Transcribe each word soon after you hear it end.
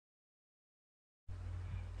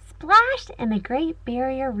Splash in the Great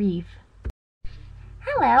Barrier Reef.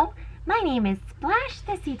 Hello, my name is Splash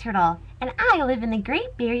the Sea Turtle, and I live in the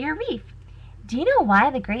Great Barrier Reef. Do you know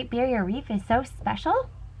why the Great Barrier Reef is so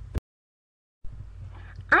special?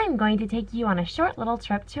 I'm going to take you on a short little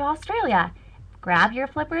trip to Australia. Grab your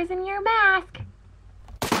flippers and your mask.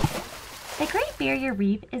 The Great Barrier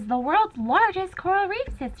Reef is the world's largest coral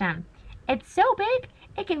reef system. It's so big,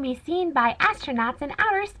 it can be seen by astronauts in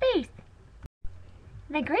outer space.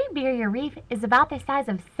 The Great Barrier Reef is about the size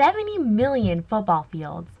of 70 million football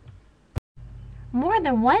fields. More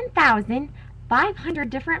than 1,500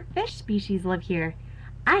 different fish species live here.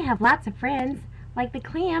 I have lots of friends, like the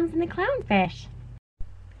clams and the clownfish.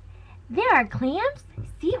 There are clams,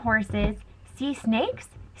 seahorses, sea snakes,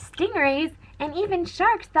 stingrays, and even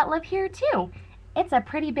sharks that live here too. It's a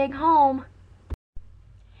pretty big home.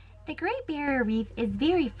 The Great Barrier Reef is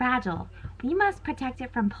very fragile. We must protect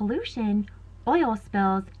it from pollution, oil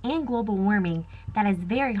spills, and global warming that is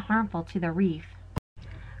very harmful to the reef.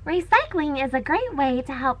 Recycling is a great way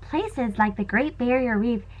to help places like the Great Barrier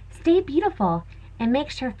Reef stay beautiful and make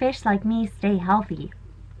sure fish like me stay healthy.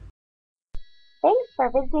 Thanks for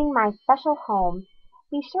visiting my special home.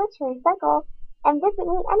 Be sure to recycle and visit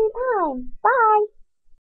me anytime. Bye!